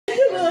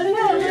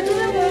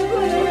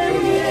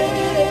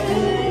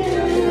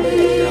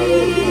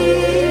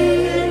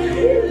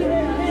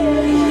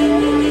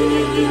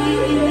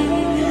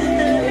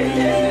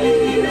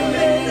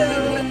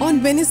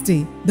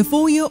Wednesday, the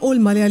 4-year-old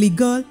Malayali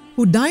girl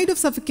who died of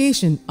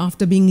suffocation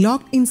after being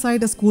locked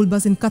inside a school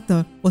bus in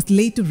Qatar was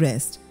laid to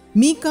rest.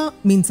 Meekha,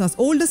 Minsa's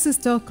older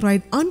sister,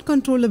 cried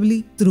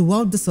uncontrollably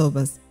throughout the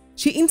service.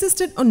 She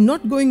insisted on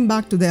not going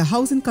back to their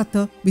house in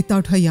Qatar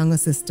without her younger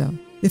sister.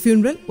 The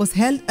funeral was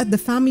held at the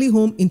family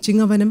home in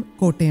Chingavanam,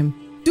 Kottayam.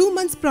 2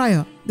 months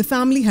prior, the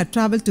family had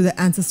travelled to their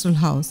ancestral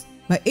house.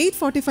 By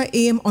 8:45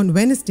 am on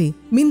Wednesday,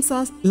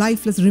 Minsa's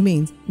lifeless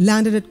remains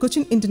landed at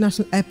Cochin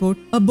International Airport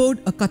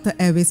aboard a Qatar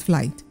Airways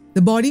flight.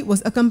 The body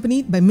was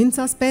accompanied by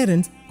Minsa's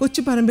parents,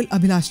 Kochiparambil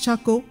Abhilash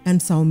Chakko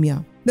and Soumya.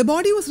 The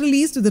body was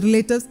released to the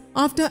relatives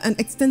after an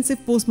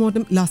extensive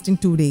post-mortem lasting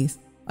 2 days.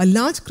 A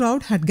large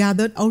crowd had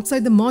gathered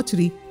outside the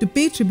mortuary to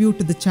pay tribute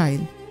to the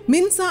child.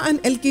 Minsa, an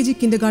LKG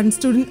kindergarten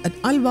student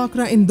at Al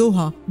Wakra in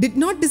Doha, did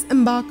not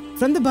disembark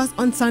from the bus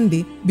on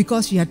Sunday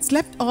because she had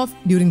slept off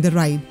during the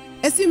ride.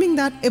 Assuming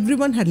that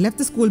everyone had left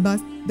the school bus,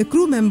 the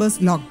crew members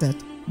locked it.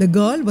 The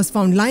girl was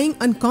found lying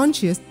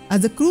unconscious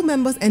as the crew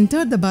members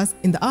entered the bus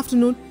in the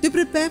afternoon to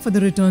prepare for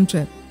the return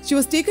trip. She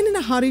was taken in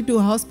a hurry to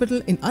a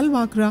hospital in Al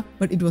Wakra,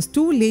 but it was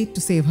too late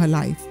to save her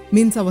life.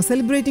 Minsa was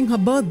celebrating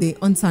her birthday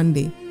on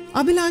Sunday.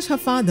 Abhilash,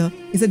 her father,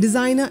 is a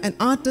designer and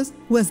artist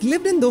who has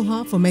lived in Doha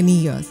for many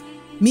years.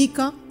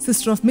 Meekha,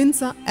 sister of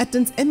Minsa,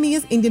 attends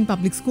MES Indian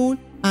Public School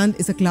and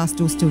is a Class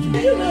 2 student.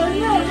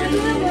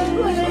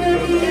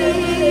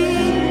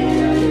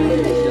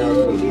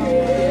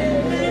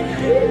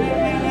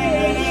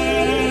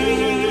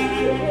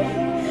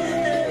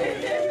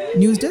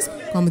 News Desk,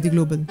 Kaumudy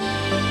Global.